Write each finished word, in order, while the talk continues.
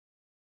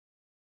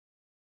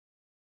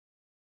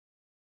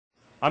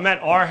I'm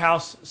at Our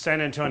House San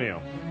Antonio.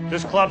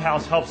 This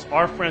clubhouse helps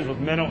our friends with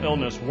mental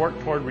illness work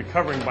toward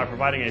recovering by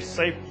providing a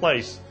safe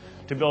place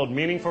to build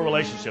meaningful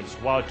relationships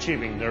while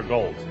achieving their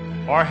goals.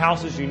 Our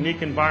house's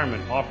unique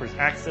environment offers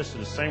access to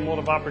the same world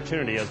of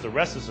opportunity as the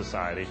rest of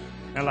society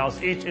and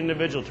allows each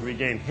individual to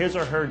regain his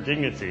or her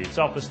dignity,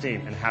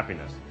 self-esteem, and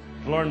happiness.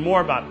 To learn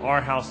more about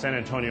Our House San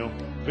Antonio,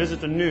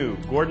 visit the new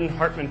Gordon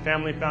Hartman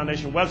Family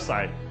Foundation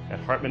website at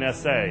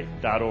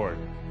hartmansa.org.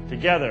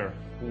 Together,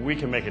 we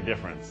can make a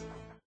difference.